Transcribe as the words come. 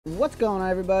What's going on,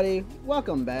 everybody?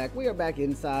 Welcome back. We are back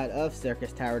inside of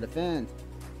Circus Tower Defense.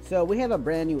 So we have a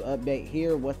brand new update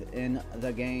here within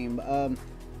the game.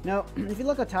 Now, if you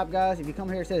look up top, guys, if you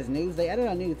come here, it says news. They added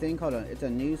a new thing called it's a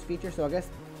news feature. So I guess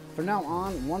from now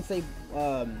on, once they, it's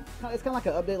kind of like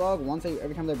an update log.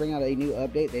 Every time they bring out a new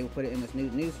update, they will put it in this new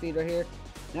news feed right here.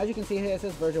 Now, as you can see here, it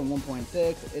says version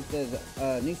 1.6. It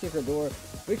says new secret door,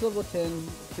 reach level 10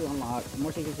 to unlock.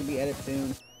 More secrets to be added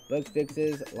soon. Bug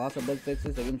fixes, lots of bug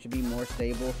fixes. The game should be more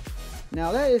stable.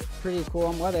 Now that is pretty cool.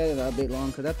 I'm glad they added an update long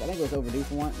because I think it was overdue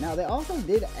for one. Now they also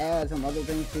did add some other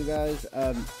things too, guys.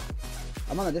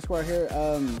 I'm on the Discord here.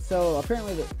 So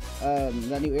apparently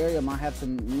that new area might have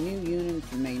some new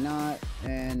units, may not.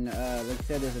 And like I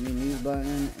said, there's a new news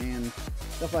button and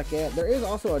stuff like that. There is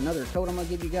also another code I'm gonna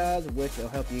give you guys, which will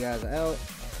help you guys out.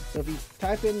 So if you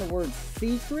type in the word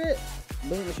secret,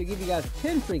 boom, it should give you guys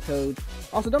 10 free codes.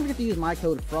 Also, don't forget to use my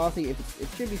code Frxsty. It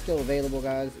should be still available,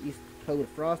 guys. Use code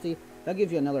Frxsty. That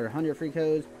gives you another 100 free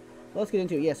codes. Let's get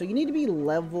into it. Yeah, so you need to be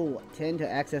level 10 to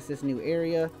access this new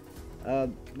area.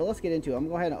 But let's get into it. I'm going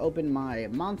to go ahead and open my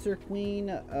Monster Queen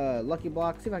Lucky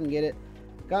Block. See if I can get it.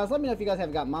 Guys, let me know if you guys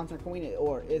have got Monster Queen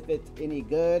or if it's any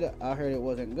good. I heard it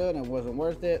wasn't good and it wasn't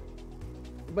worth it.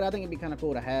 But I think it'd be kind of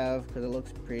cool to have because it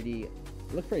looks pretty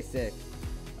sick.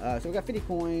 So we got 50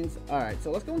 coins. Alright,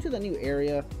 so let's go into the new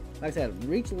area. Like I said,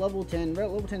 reach level 10.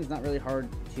 Level 10 is not really hard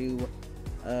to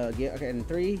get. Okay, in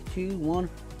 3, 2, 1,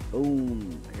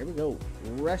 boom. Here we go.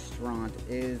 Restaurant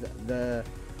is the,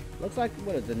 looks like,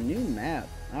 what is the new map.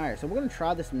 Alright, so we're going to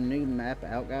try this new map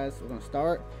out, guys. We're going to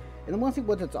start, and then we'll see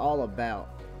what it's all about.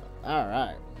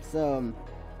 Alright, so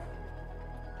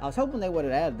I was hoping they would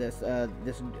have added this.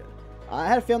 I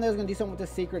had a feeling they was gonna do something with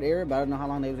this secret area, but I don't know how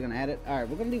long they was gonna add it. All right,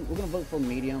 we're gonna vote for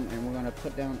medium, and we're gonna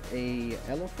put down a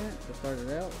elephant to start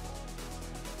it out.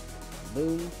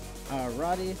 Boom.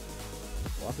 Alrighty.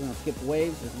 We're also gonna skip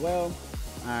waves as well.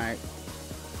 All right.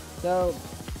 So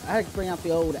I had to bring out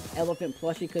the old elephant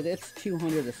plushie because it's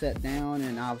 200 to set down,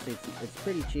 and obviously it's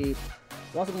pretty cheap.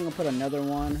 We're also gonna put another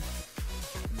one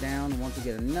down once we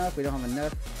get enough. We don't have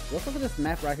enough. Let's look at this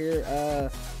map right here.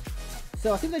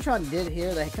 So I think they tried and did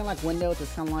here. They kind of like windows.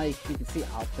 It's kind of like you can see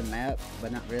off the map,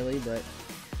 but not really. But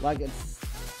like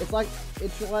it's like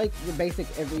your basic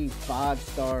every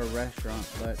 5-star restaurant,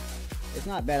 but it's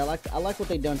not bad. I like what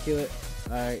they done to it.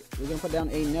 All right, we're gonna put down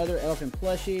another elephant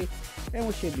plushie, and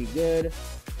we should be good.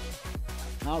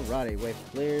 Alrighty, wave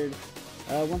cleared.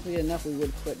 Once we get enough, we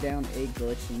would put down a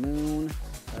glitch moon.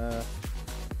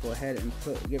 Go ahead and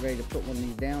get ready to put one of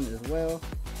these down as well.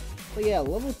 But yeah,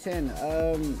 level 10,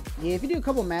 yeah, if you do a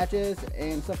couple matches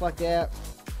and stuff like that,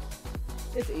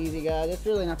 it's easy, guys. It's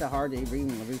really not that hard to even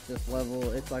reach this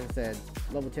level. It's like I said,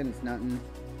 level 10 is nothing.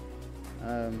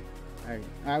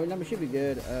 Alright, number should be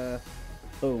good.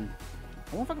 Boom.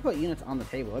 I wonder if I can put units on the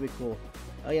table. That'd be cool.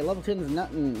 Oh yeah, level 10 is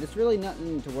nothing. It's really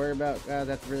nothing to worry about, guys.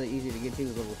 That's really easy to get to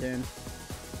with level 10.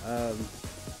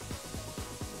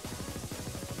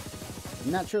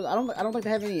 I'm not sure. I don't think they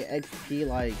have any XP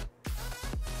like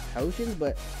potions,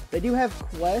 but they do have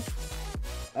quests.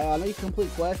 I know you can complete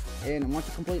quests, and once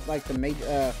you complete like the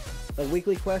major the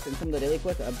weekly quests and some of the daily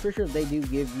quests, I'm pretty sure they do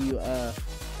give you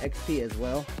XP as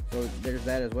well, so there's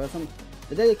that as well.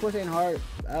 The daily quests ain't hard.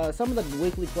 Some of the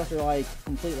weekly quests are like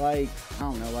complete, like I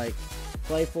don't know, like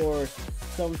play for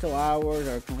so hours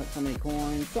or collect so many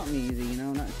coins, something easy, you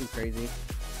know, nothing too crazy.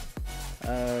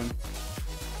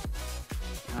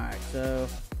 Alright, so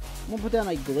I'm gonna put down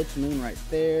a glitch moon right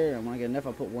there, and when I get enough,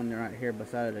 I'll put one right here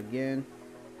beside it again.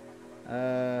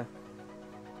 I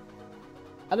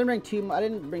didn't bring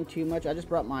too much. I just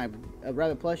brought my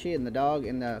rabbit plushie and the dog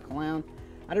and the clown.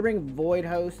 I didn't bring void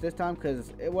host this time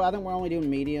because, well, I think we're only doing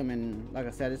medium, and like I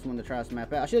said, I just wanted to try this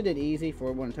map out. I should have did easy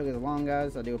for when it took as long,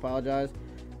 guys. I do apologize.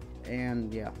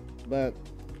 And yeah, but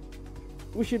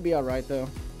we should be all right though.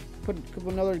 Put a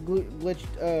couple another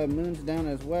glitched moons down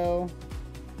as well.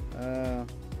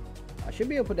 I should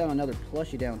be able to put down another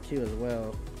plushie down too as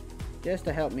well, just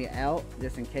to help me out,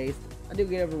 just in case I do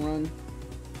get overrun.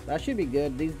 But I should be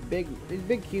good. These big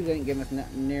cubes ain't giving us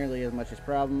nearly as much as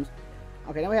problems.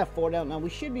 Okay, now we have 4 down. Now we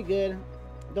should be good.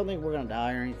 Don't think we're gonna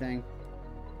die or anything.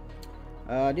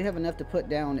 I do have enough to put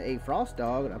down a frost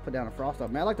dog. I put down a frost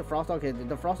dog. Man, I like the frost dog.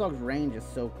 The frost dog's range is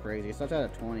so crazy. It starts out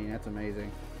at 20. That's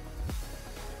amazing.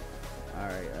 All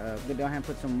right, go down here and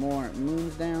put some more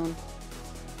moons down.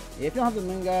 If you don't have the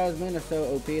moon, guys, moon is so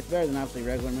OP. It's better than obviously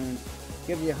regular moon. It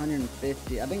gives you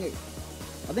 150. I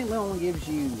think moon only gives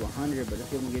you 100, but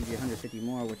this one gives you 150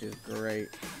 more, which is great.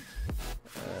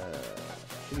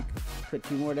 Should we put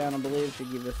 2 more down? I believe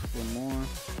should give us 1 more.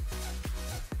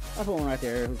 I'll put one right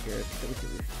there. Who cares? We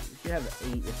should have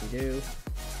 8 if we do.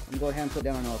 I'm go ahead and put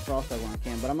down another frost dog when I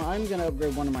can. But I'm gonna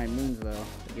upgrade one of my moons though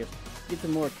to get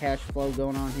some more cash flow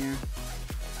going on here.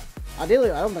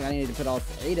 Ideally, I don't think I need to put all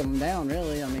 8 of them down,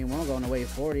 really. I mean, we're going to wave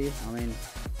 40. I mean,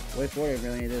 wave 40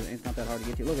 really it's not that hard to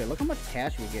get to. Look how much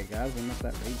cash we get, guys. We missed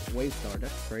that wave start.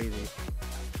 That's crazy.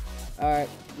 Alright,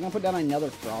 I'm going to put down another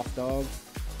frost dog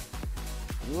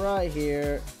right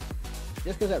here.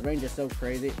 Just because that range is so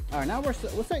crazy. Alright, now we're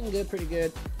sitting good, pretty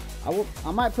good.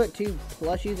 I might put 2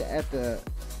 plushies at the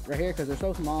right here because they're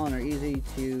so small and they're easy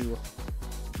to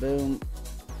boom.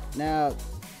 Now,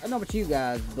 I don't know about you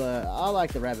guys, but I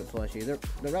like the rabbit plushie. The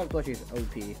rabbit plushie is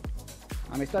OP.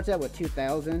 I mean, it starts out with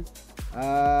 2,000.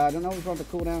 I don't know if it's on the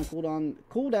cooldown.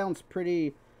 Cooldown's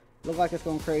pretty. Look like it's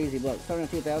going crazy, but starting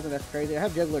at 2,000, that's crazy. I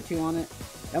have Juggler 2 on it.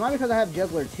 It might be because I have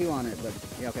Juggler 2 on it, but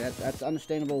yeah, okay, that's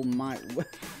understandable.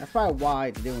 That's probably why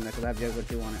it's doing that, because I have Juggler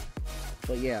 2 on it.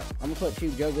 But yeah, I'm gonna put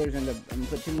 2 jugglers in the. I'm gonna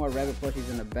put 2 more rabbit plushies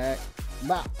in the back.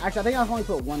 But actually, I think I've only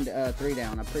put 3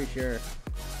 down. I'm pretty sure.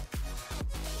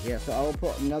 Yeah, so I'll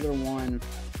put another one,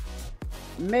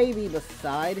 maybe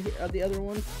beside the other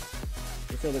ones,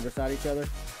 just so they're beside each other.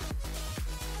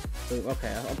 So,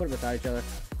 okay, I'll put it beside each other.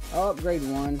 I'll upgrade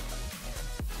one.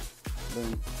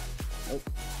 Boom. Oh.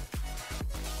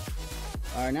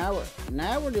 All right,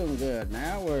 now we're doing good.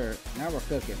 Now we're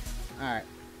cooking. All right.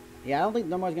 Yeah, I don't think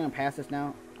nobody's gonna pass this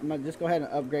now. I'm gonna just go ahead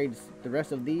and upgrade the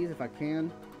rest of these if I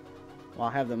can, while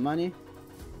I have the money.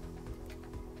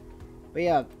 But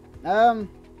yeah,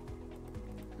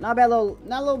 not a bad little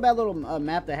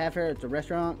map to have here. It's a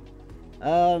restaurant.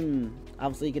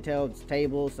 Obviously you can tell it's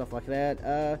tables, stuff like that.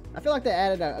 I feel like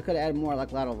I could have added more,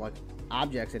 like a lot of like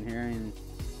objects in here and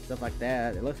stuff like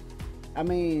that. It looks, I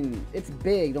mean, it's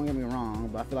big. Don't get me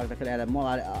wrong, but I feel like they could have added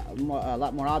a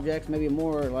lot more objects, maybe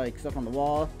more like stuff on the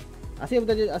wall. I see what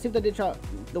they did. Try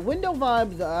the window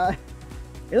vibes.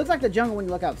 It looks like the jungle when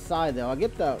you look outside, though. I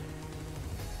get the.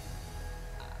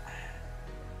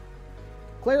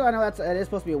 Clearly, I know it is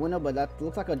supposed to be a window, but that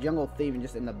looks like a jungle theme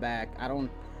just in the back. I don't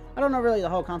know really the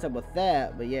whole concept with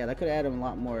that, but yeah, they could have added a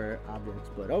lot more objects.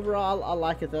 But overall, I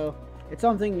like it though. It's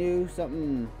something new,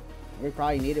 something we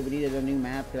probably needed. We needed a new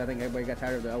map because I think everybody got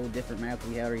tired of the old different maps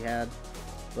we already had.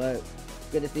 But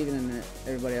good to Steven and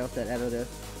everybody else that added this.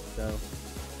 So,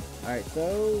 all right,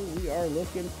 so we are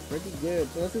looking pretty good.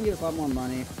 So that's gonna give us a lot more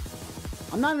money.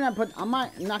 I'm not gonna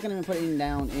even put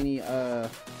down any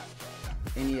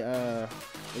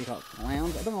what do you call it,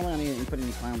 clowns? I don't know why I need to put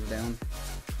any clowns down.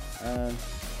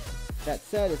 That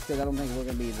said, it's because I don't think we're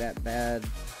going to be that bad.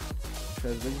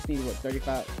 Because we just need, what,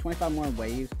 25 more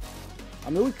waves? I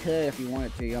mean, we could if you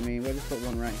wanted to. I mean, we'll just put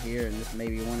one right here and just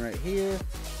maybe one right here.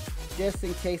 Just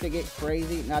in case they get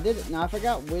crazy. Now, I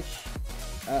forgot which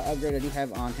upgrade I do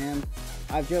have on him.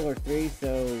 I have Juggler 3,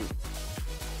 so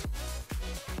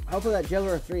hopefully that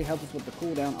Juggler 3 helps us with the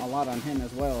cooldown a lot on him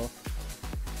as well.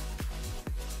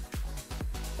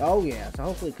 Oh yeah, so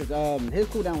hopefully, because his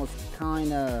cooldown was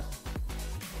kind of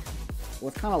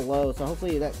low, so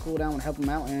hopefully that cooldown would help him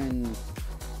out. And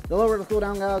the lower the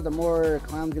cooldown goes, the more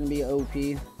clown's gonna be OP,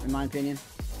 in my opinion.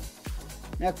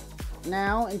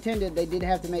 Now intended, they did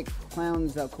have to make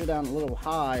clown's cooldown a little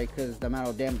high because the amount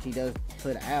of damage he does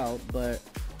put out. But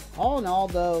all in all,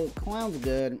 though, clown's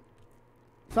good.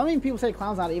 Some people say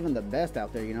clown's not even the best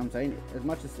out there. You know what I'm saying? As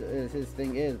much as his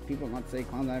thing is, people want to say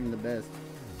clown's not even the best.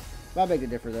 But I beg to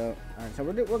differ, though. All right, so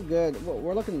we're good.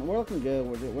 We're looking good.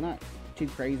 We're not too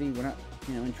crazy. We're not,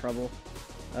 you know, in trouble.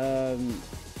 I'll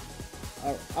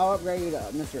upgrade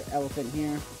Mr. Elephant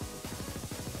here.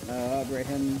 I'll upgrade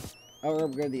him. I'll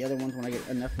upgrade the other ones when I get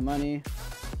enough money.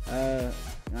 Now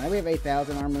we have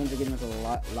 8,000. Our moons are getting us a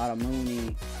lot of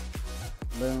moony.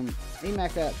 Boom. He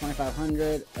maxed out at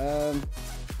 2,500. I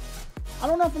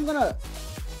don't know if I'm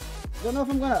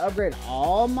gonna upgrade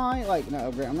all my, like, not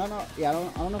upgrade, I don't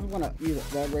know if I'm gonna use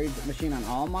the upgrade machine on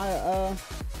all my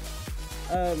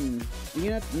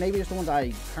units. Maybe just the ones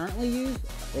I currently use,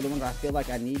 or the ones I feel like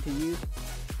I need to use.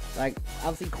 Like,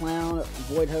 obviously Clown,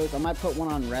 Void Host. I might put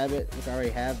one on Rabbit, which I already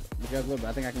have, the Juggler, but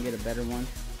I think I can get a better one.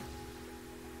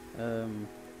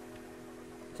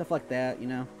 Stuff like that, you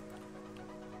know.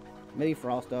 Maybe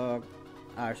Frost Dog.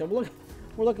 Alright, so we're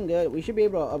looking good. We should be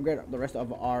able to upgrade the rest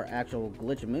of our actual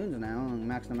glitch moons now and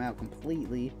max them out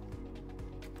completely.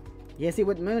 Yeah, see,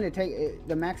 with moon,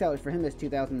 the max out for him is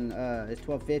 2,000, is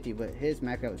 1,250, but his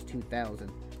max out is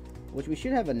 2,000, which we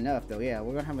should have enough though. Yeah,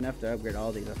 we're gonna have enough to upgrade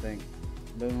all these, I think.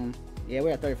 Boom. Yeah,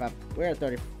 we're at 35. We're at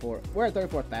 34. We're at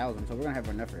 34,000, so we're gonna have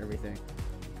enough for everything.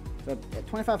 So at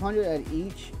 2,500 at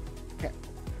each.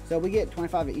 So we get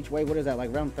 25 at each wave. What is that,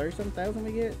 like around 30-something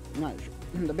we get? I'm not sure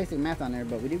the basic math on there,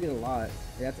 but we do get a lot.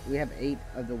 We have 8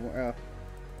 of the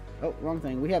Oh, wrong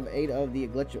thing. We have 8 of the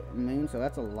glitch moon, so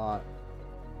that's a lot.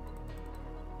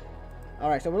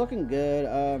 Alright, so we're looking good.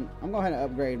 I'm going to go ahead and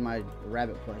upgrade my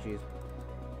rabbit plushies.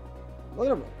 Look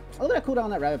at that cooldown on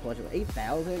that rabbit plushie.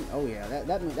 8,000? Oh yeah,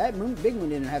 that big moon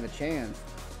didn't have a chance.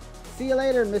 See you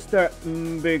later, Mr.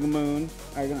 Big Moon.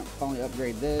 Alright, gonna finally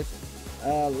upgrade this.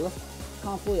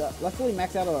 Let's fully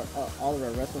max out all of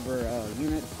the rest of our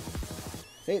units.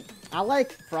 See, I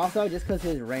like Frxsty just because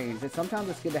his range. Sometimes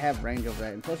it's good to have range over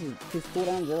that. And plus his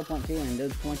cooldown 0.2 and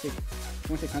does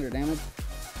 2600 damage.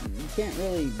 You can't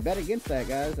really bet against that,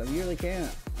 guys. You really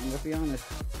can't. Let's be honest.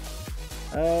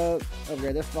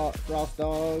 Upgrade this Frost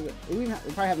Dog. We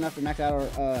probably have enough to max out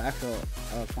our actual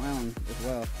Clown as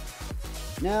well.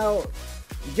 Now,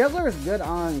 Juggler is good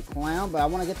on Clown, but I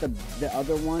want to get the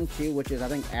other one too, which is I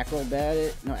think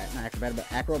Acrobat. No, not Acrobat,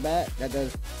 but Acrobat. That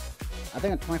does, I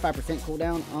think, a 25%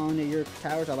 cooldown on your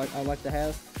towers. I like to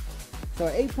have. So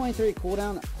 8.3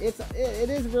 cooldown. It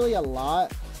is really a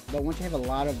lot, but once you have a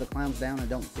lot of the clowns down, it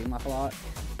don't seem like a lot.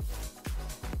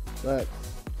 But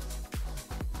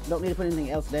don't need to put anything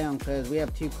else down because we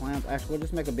have 2 clowns. Actually, we'll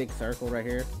just make a big circle right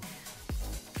here.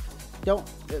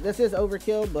 This is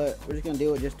overkill, but we're just gonna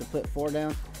do it just to put 4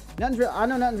 down. I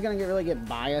know nothing's gonna really get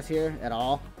by us here at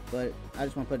all, but I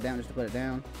just want to put it down just to put it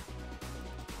down.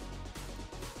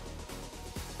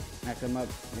 Max them up.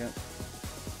 Yep.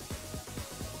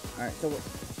 All right, so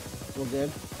we're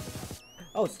good.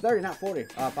 Oh, it's 30, not 40.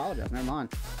 I apologize. Never mind.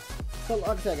 So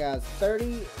like I said, guys,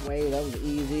 30. Wait, that was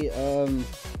easy.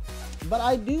 But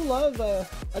I do love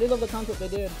the concept they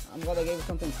did. I'm glad they gave us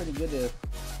something pretty good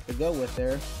to go with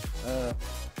there.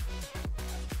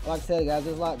 Like I said, guys,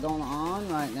 there's a lot going on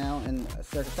right now in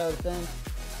Circus Tower Defense.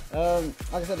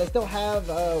 Like I said, they still have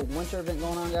winter event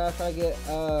going on, guys. Try to get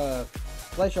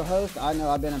glacial host. I know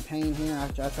I've been in pain here. I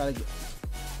try to get.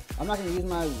 I'm not gonna use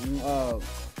my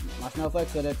my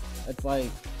snowflakes, but it's like,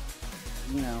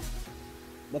 you know,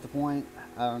 what's the point?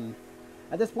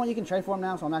 At this point, you can trade for them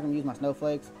now, so I'm not gonna use my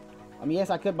snowflakes. I mean, yes,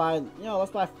 I could buy.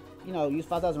 Let's buy. Use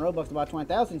 5,000 Robux to buy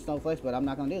 20,000 snowflakes, but I'm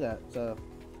not gonna do that. So.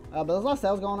 But there's a lot of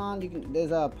sales going on.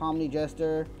 There's a Pomni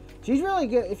Jester. She's really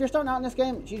good. If you're starting out in this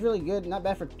game, she's really good. Not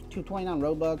bad for 229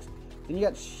 Robux. Then you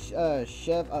got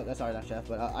Chef. Oh, sorry, not Chef,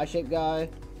 but Eye Shape Guy.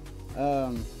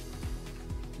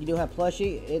 You do have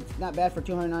Plushie. It's not bad for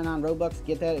 299 Robux.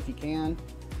 Get that if you can.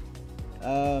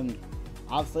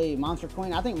 Obviously, Monster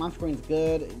Queen. I think Monster Queen's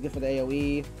good. Good for the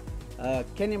AoE.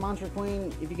 Kenyan Monster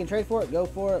Queen. If you can trade for it, go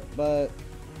for it. But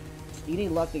you need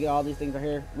luck to get all these things right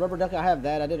here. Rubber Ducky, I have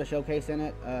that. I did a showcase in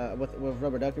it with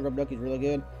Rubber Ducky. Rubber Ducky's really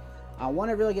good. I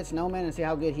want to really get Snowman and see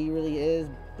how good he really is.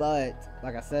 But,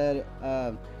 like I said,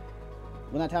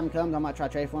 when that time comes, I might try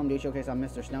to trade for him, do a showcase on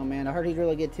Mr. Snowman. I heard he's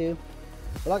really good too.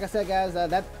 But like I said, guys,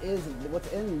 that is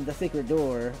what's in the secret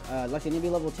door. Like you need to be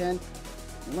level 10.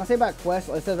 When I say about quests,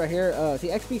 it says right here, see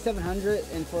XP 700,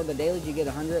 and for the dailies you get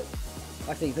 100.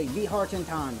 Like I say, beat hard 10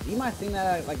 times. You might think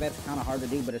that like that's kind of hard to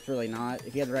do, but it's really not.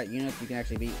 If you have the right units, you can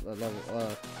actually beat level.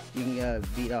 You can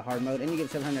beat hard mode, and you get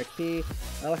 700 XP.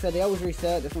 Like I said, they always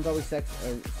reset. This one's always sets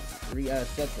in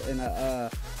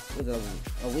a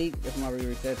week. This one already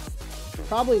resets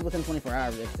probably within 24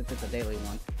 hours if it's a daily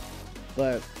one.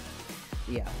 But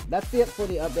yeah, that's it for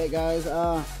the update, guys.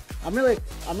 I'm really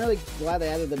glad they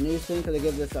added the news thing because they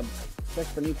give this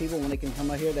especially for new people when they can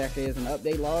come out here. There actually is an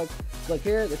update log. Look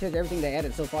here, this is everything they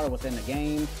added so far within the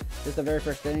game. This is the very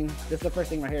first thing. This is the first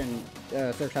thing right here in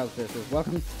Circus Tower Defense.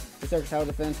 Welcome to Circus Tower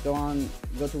Defense. Go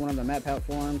to one of the map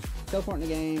platforms, teleport in the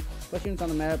game, put units on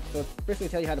the map. So it's basically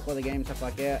tell you how to play the game and stuff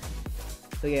like that.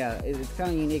 So yeah, it's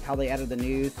kind of unique how they added the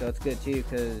news. So it's good too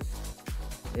because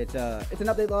it's an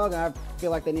update log, and I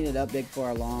feel like they needed an update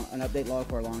log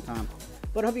for a long time.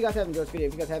 But I hope you guys have enjoyed this video.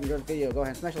 If you guys have enjoyed the video, go ahead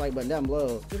and smash the like button down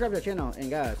below. Subscribe to the channel, and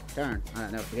guys, turn on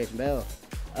that notification bell.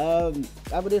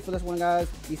 That would do it for this one, guys.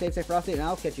 Be safe, Frxsty, and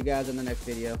I'll catch you guys in the next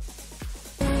video.